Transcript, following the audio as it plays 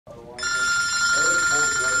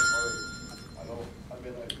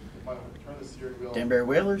Danbury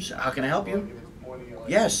Whalers, how can I help you?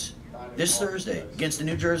 Yes, this Thursday against the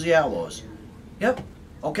New Jersey Outlaws. Yep,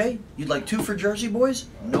 okay. You'd like 2 for Jersey boys?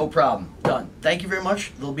 No problem. Done. Thank you very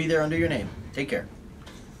much. They'll be there under your name. Take care.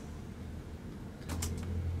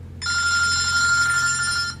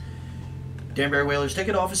 Danbury Whalers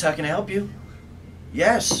ticket office, how can I help you?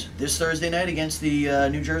 Yes, this Thursday night against the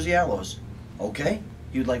New Jersey Outlaws. Okay,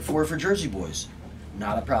 you'd like 4 for Jersey boys.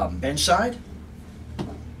 Not a problem. Bench side?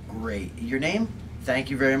 Great. Your name?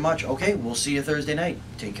 Thank you very much. Okay, we'll see you Thursday night.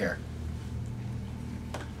 Take care.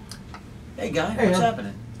 Hey, guy, what's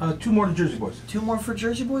happening? 2 more to Jersey boys. 2 more for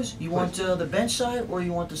Jersey boys? You want the bench side or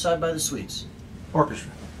you want the side by the suites?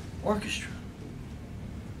 Orchestra. Orchestra.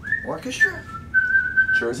 Orchestra?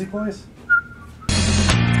 Jersey boys?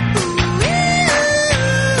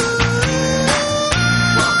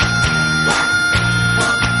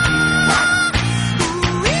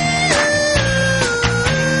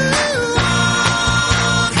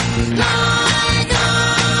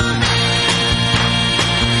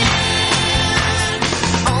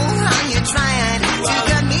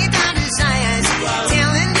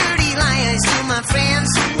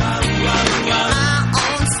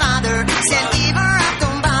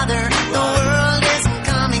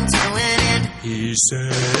 He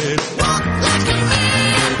said